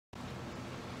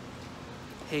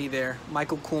Hey there,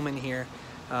 Michael Kuhlman here.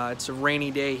 It's a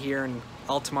rainy day here in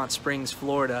Altamont Springs,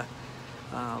 Florida.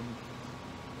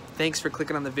 Thanks for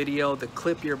clicking on the video. The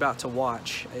clip you're about to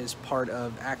watch is part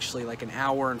of actually like an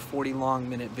hour and 40 long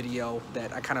minute video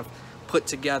that I kind of put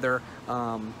together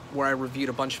where I reviewed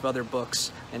a bunch of other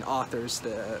books and authors,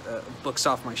 the books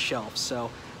off my shelf.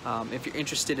 So if you're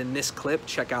interested in this clip,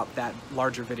 check out that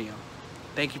larger video.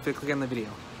 Thank you for clicking on the video.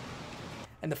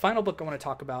 And the final book I want to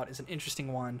talk about is an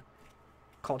interesting one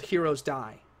called Heroes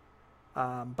Die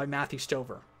by Matthew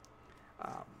Stover.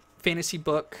 Fantasy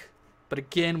book, but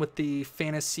again with the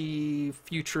fantasy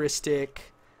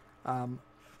futuristic,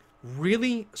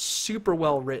 really super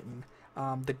well written.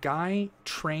 The guy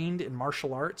trained in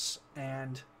martial arts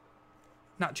and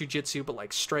not jujitsu, but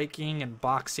like striking and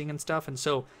boxing and stuff. And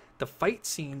so the fight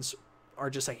scenes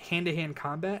are just like hand-to-hand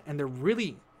combat, and they're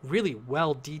really, really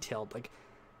well detailed. Like,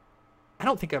 I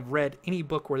don't think I've read any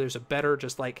book where there's a better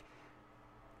just like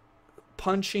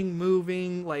punching,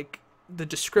 moving, like the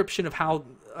description of how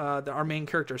our main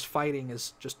character is fighting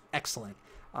is just excellent.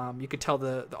 You could tell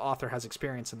the author has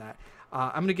experience in that.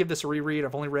 I'm going to give this a reread.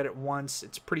 I've only read it once.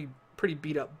 It's pretty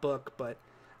beat up book, but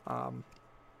I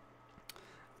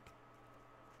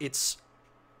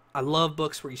love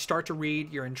books where you start to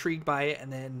read, you're intrigued by it,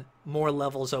 and then more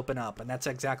levels open up, and that's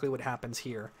exactly what happens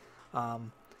here.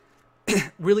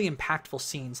 Really impactful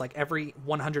scenes. Like every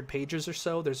 100 pages or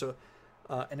so, there's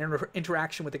an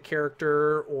interaction with a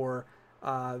character, or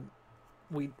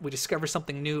we discover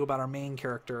something new about our main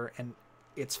character, and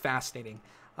it's fascinating.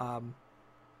 I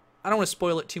don't want to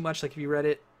spoil it too much. Like if you read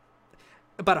it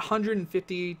about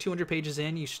 150, 200 pages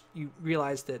in, you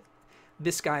realize that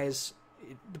this guy is.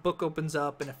 The book opens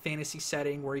up in a fantasy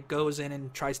setting where he goes in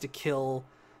and tries to kill,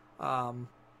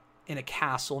 in a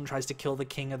castle, and tries to kill the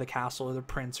king of the castle or the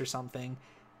prince or something.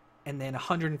 And then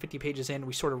 150 pages in,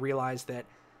 we sort of realize that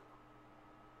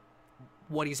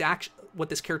what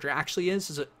this character actually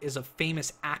is a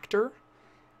famous actor,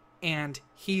 and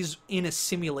he's in a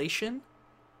simulation,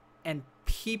 and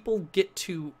people get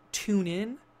to tune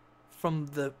in from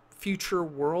the future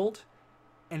world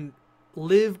and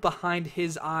live behind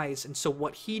his eyes. And so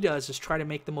what he does is try to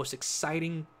make the most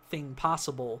exciting thing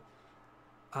possible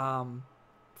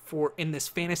for in this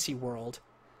fantasy world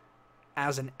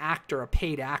as an actor, a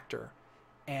paid actor.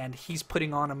 And he's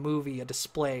putting on a movie, a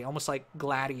display, almost like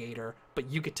Gladiator, but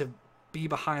you get to be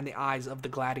behind the eyes of the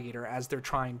gladiator as they're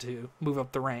trying to move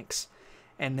up the ranks.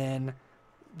 And then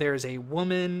there's a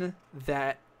woman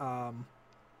that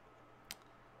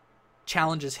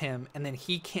challenges him, and then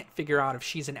he can't figure out if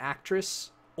she's an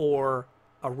actress or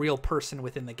a real person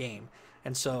within the game.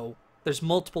 And so there's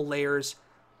multiple layers.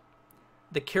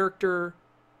 The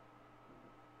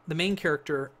main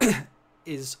character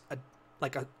is a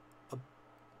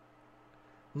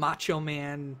macho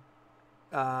man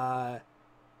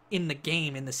in the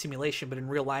game, in the simulation, but in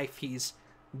real life he's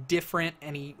different,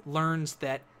 and he learns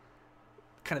that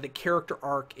kind of the character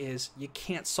arc is you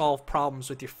can't solve problems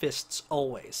with your fists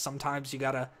always. Sometimes you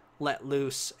gotta let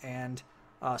loose and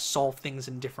solve things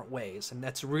in different ways, and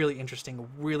that's really interesting,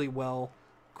 really well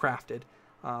crafted.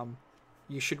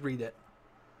 You should read it.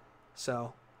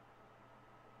 So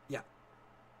yeah,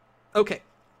 okay,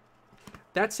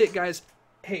 that's it, guys.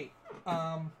 Hey,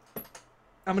 I'm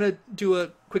gonna do a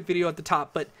quick video at the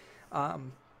top, but I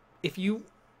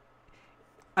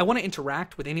want to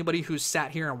interact with anybody who's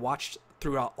sat here and watched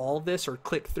throughout all of this, or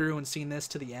clicked through and seen this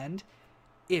to the end.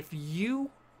 If you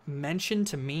mention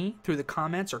to me through the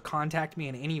comments or contact me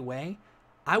in any way,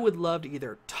 I would love to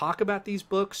either talk about these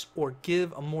books or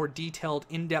give a more detailed,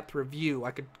 in-depth review.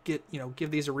 I could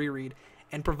give these a reread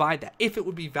and provide that if it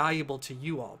would be valuable to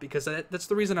you all, because that's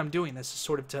the reason I'm doing this, is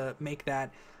sort of to make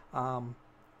that and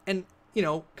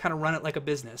kind of run it like a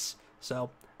business. So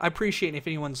I appreciate if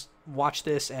anyone's watched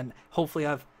this, and hopefully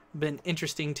I've been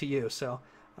interesting to you. So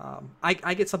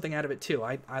I get something out of it too.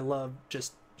 I love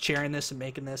just sharing this and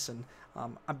making this, and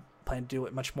I plan to do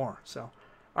it much more. So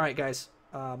all right, guys,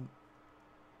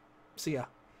 see ya.